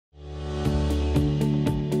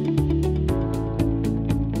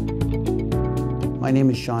My name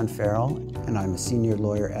is Sean Farrell, and I'm a senior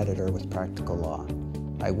lawyer editor with Practical Law.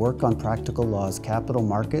 I work on Practical Law's capital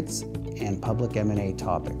markets and public M&A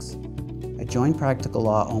topics. I joined Practical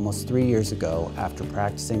Law almost 3 years ago after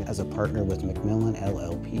practicing as a partner with Macmillan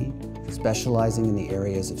LLP, specializing in the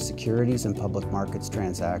areas of securities and public markets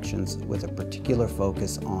transactions with a particular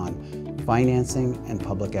focus on financing and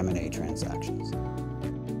public M&A transactions.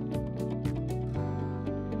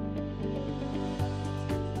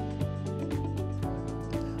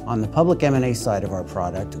 On the public M&A side of our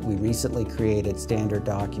product, we recently created standard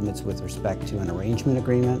documents with respect to an arrangement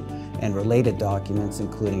agreement and related documents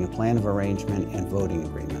including a plan of arrangement and voting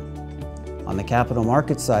agreement. On the capital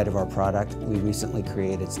markets side of our product, we recently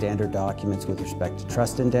created standard documents with respect to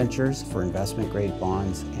trust indentures for investment-grade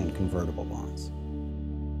bonds and convertible bonds.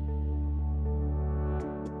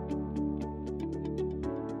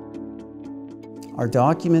 Our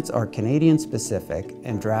documents are Canadian-specific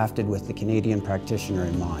and drafted with the Canadian practitioner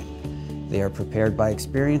in mind. They are prepared by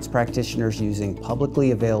experienced practitioners using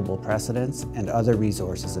publicly available precedents and other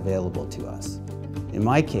resources available to us. In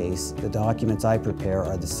my case, the documents I prepare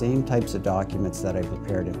are the same types of documents that I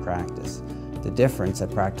prepared in practice. The difference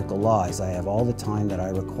at Practical Law is I have all the time that I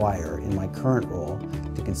require in my current role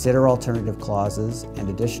to consider alternative clauses and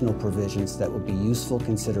additional provisions that would be useful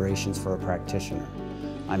considerations for a practitioner.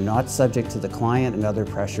 I'm not subject to the client and other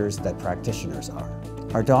pressures that practitioners are.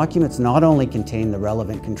 Our documents not only contain the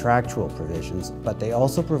relevant contractual provisions, but they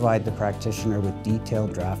also provide the practitioner with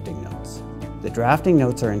detailed drafting notes. The drafting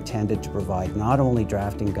notes are intended to provide not only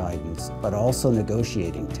drafting guidance, but also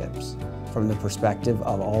negotiating tips from the perspective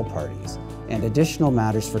of all parties, and additional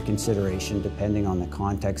matters for consideration depending on the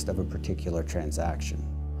context of a particular transaction.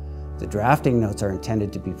 The drafting notes are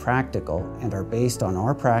intended to be practical and are based on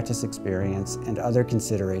our practice experience and other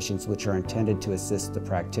considerations which are intended to assist the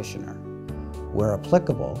practitioner. Where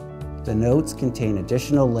applicable, the notes contain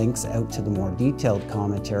additional links out to the more detailed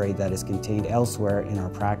commentary that is contained elsewhere in our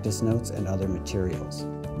practice notes and other materials.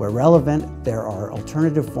 Where relevant, there are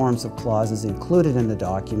alternative forms of clauses included in the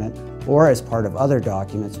document or as part of other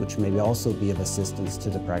documents which may also be of assistance to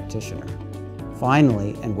the practitioner.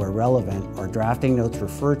 Finally, and where relevant, our drafting notes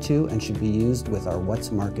refer to and should be used with our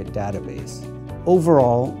What's Market database.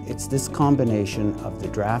 Overall, it's this combination of the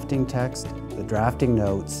drafting text, the drafting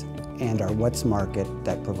notes, and our What's Market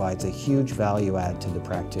that provides a huge value add to the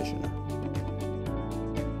practitioner.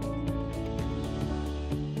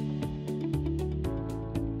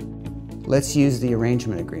 Let's use the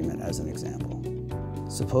arrangement agreement as an example.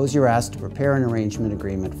 Suppose you're asked to prepare an arrangement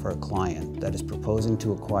agreement for a client that is proposing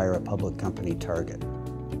to acquire a public company target.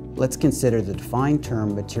 Let's consider the defined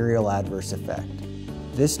term material adverse effect.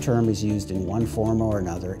 This term is used in one form or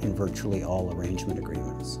another in virtually all arrangement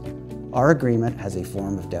agreements. Our agreement has a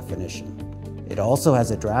form of definition. It also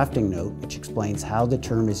has a drafting note which explains how the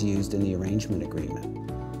term is used in the arrangement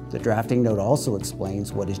agreement. The drafting note also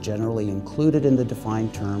explains what is generally included in the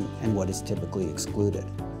defined term and what is typically excluded.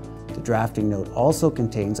 The drafting note also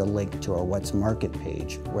contains a link to our What's Market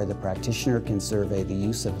page where the practitioner can survey the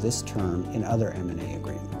use of this term in other M&A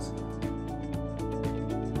agreements.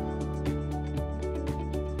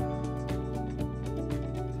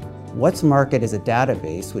 What's Market is a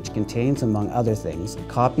database which contains, among other things,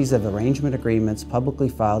 copies of arrangement agreements publicly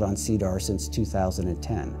filed on SEDAR since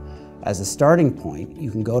 2010. As a starting point, you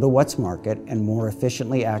can go to What's Market and more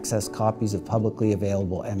efficiently access copies of publicly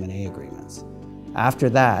available M&A agreements. After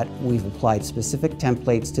that, we've applied specific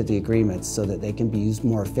templates to the agreements so that they can be used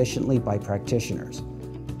more efficiently by practitioners.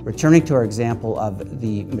 Returning to our example of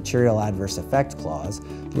the material adverse effect clause,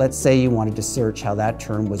 let's say you wanted to search how that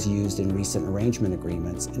term was used in recent arrangement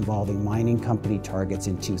agreements involving mining company targets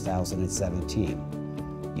in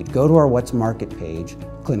 2017. You'd go to our What's Market page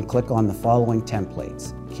and click on the following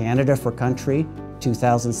templates: Canada for country,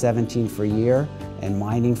 2017 for year, and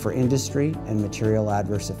mining for industry and material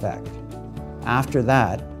adverse effect. After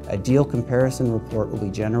that, a deal comparison report will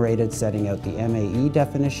be generated setting out the MAE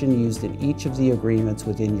definition used in each of the agreements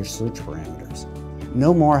within your search parameters.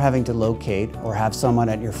 No more having to locate or have someone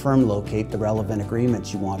at your firm locate the relevant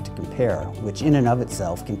agreements you want to compare, which in and of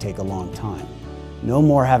itself can take a long time. No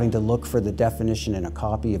more having to look for the definition in a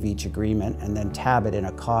copy of each agreement and then tab it in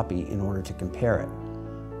a copy in order to compare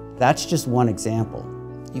it. That's just one example.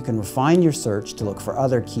 You can refine your search to look for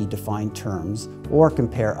other key defined terms or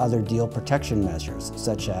compare other deal protection measures,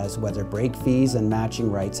 such as whether break fees and matching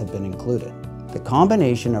rights have been included. The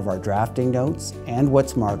combination of our drafting notes and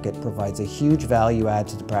What's Market provides a huge value add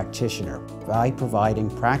to the practitioner by providing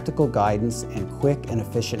practical guidance and quick and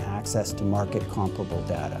efficient access to market comparable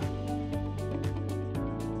data.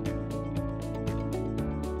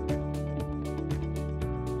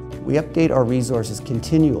 We update our resources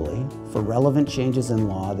continually for relevant changes in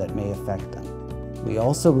law that may affect them. We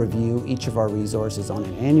also review each of our resources on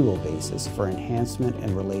an annual basis for enhancement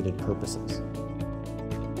and related purposes.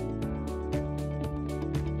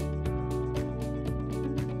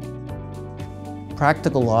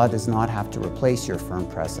 Practical law does not have to replace your firm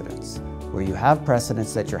precedents. Where you have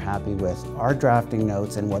precedents that you're happy with, our drafting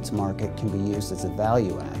notes and what's market can be used as a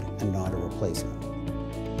value add and not a replacement.